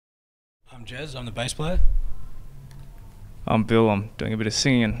I'm Jez, I'm the bass player. I'm Bill, I'm doing a bit of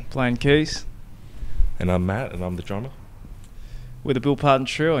singing and playing keys. And I'm Matt, and I'm the drummer. We're the Bill Parton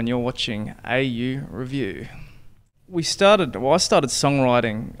Trio, and you're watching AU Review. I started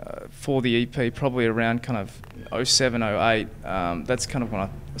songwriting for the EP probably around kind of 07, 08. That's kind of when I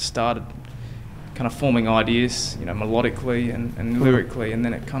started kind of forming ideas, you know, melodically and lyrically, and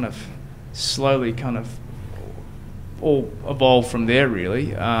then it kind of slowly kind of all evolved from there,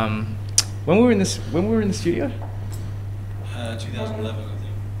 really. When we were in the studio? 2011, I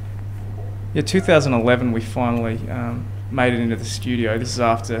think. Yeah, 2011 we finally made it into the studio. This is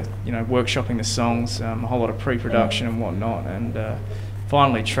after, you know, workshopping the songs, a whole lot of pre-production and whatnot, and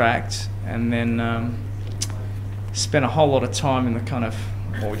finally tracked, and then spent a whole lot of time in the kind of,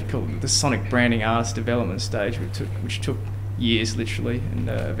 what would you call it, the sonic branding artist development stage, which took years literally, and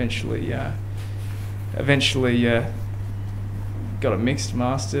eventually got it mixed,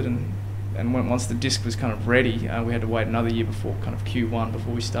 mastered, and once the disc was kind of ready, we had to wait another year before kind of Q1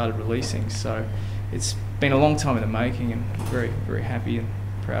 before we started releasing. So it's been a long time in the making, and very, very happy and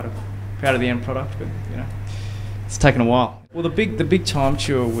proud of the end product. But you know, it's taken a while. Well, the big time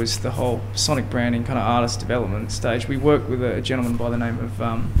tour was the whole sonic branding kind of artist development stage. We worked with a gentleman by the name of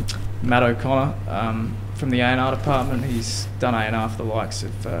Matt O'Connor from the A&R department. He's done A&R for the likes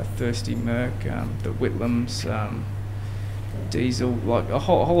of Thirsty Merc, the Whitlams, Diesel, like a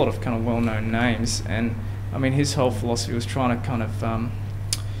whole lot of kind of well-known names. And I mean, his whole philosophy was trying to kind of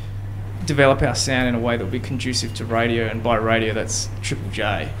develop our sound in a way that would be conducive to radio, and by radio that's Triple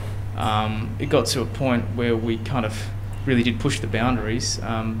J. It got to a point where we kind of really did push the boundaries,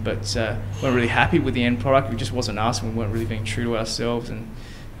 but weren't really happy with the end product. It just wasn't us, and we weren't really being true to ourselves,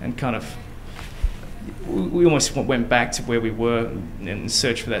 and kind of we almost went back to where we were in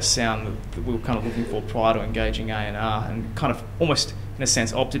search for that sound that we were kind of looking for prior to engaging A&R, and kind of almost in a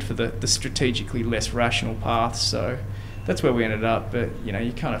sense opted for the strategically less rational path. So that's where we ended up. But you know,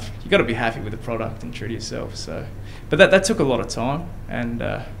 you got to be happy with the product and true to yourself. So, but that took a lot of time, and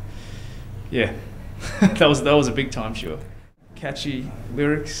yeah, that was a big time, sure. Catchy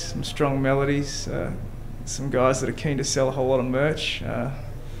lyrics, some strong melodies, some guys that are keen to sell a whole lot of merch.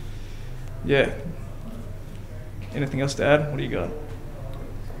 Yeah. Anything else to add? What do you got?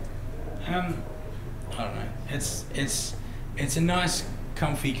 I don't know. It's a nice,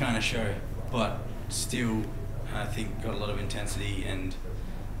 comfy kind of show, but still, I think got a lot of intensity and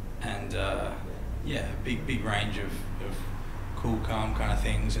yeah, big range of cool, calm kind of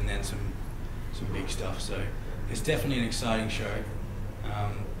things, and then some big stuff. So it's definitely an exciting show.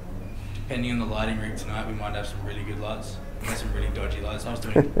 Depending on the lighting rig tonight, we might have some really good lights. We had some really dodgy lights. I was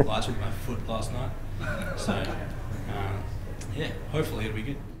doing lights with my foot last night, so yeah, hopefully it'll be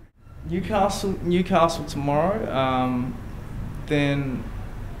good. Newcastle tomorrow. Then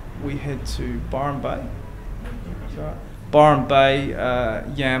we head to Byron Bay. Right. Byron Bay,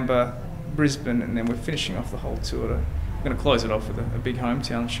 Yamba, Brisbane, and then we're finishing off the whole tour. We're going to close it off with a big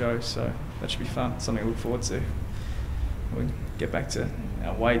hometown show, so that should be fun. Something to look forward to. We get back to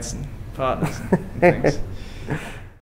our weights and partners and things.